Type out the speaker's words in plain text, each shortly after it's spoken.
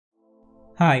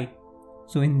Hi,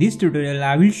 so in this tutorial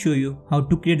I will show you how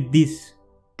to create this.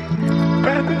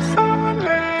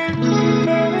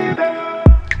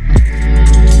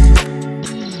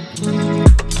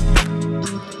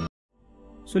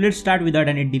 So let's start without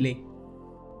any delay.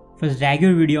 First drag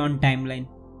your video on timeline.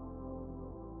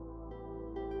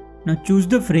 Now choose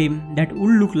the frame that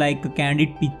would look like a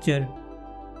candid picture.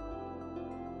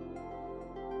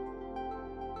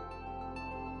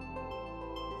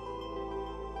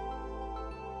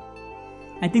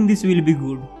 I think this will be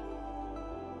good.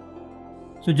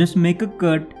 So just make a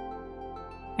cut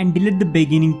and delete the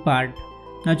beginning part.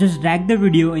 Now just drag the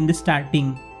video in the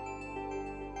starting.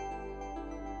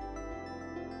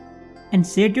 And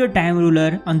set your time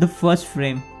ruler on the first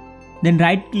frame. Then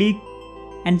right click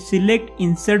and select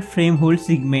insert frame hold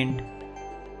segment.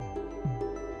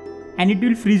 And it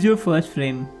will freeze your first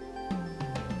frame.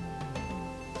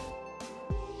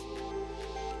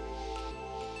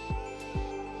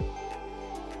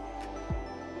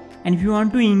 And if you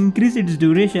want to increase its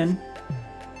duration,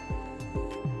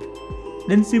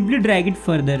 then simply drag it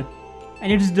further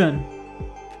and it's done.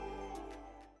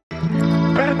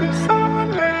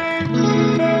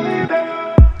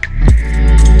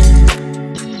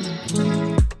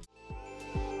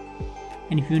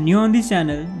 And if you're new on this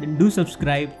channel, then do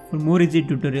subscribe for more easy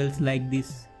tutorials like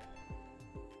this.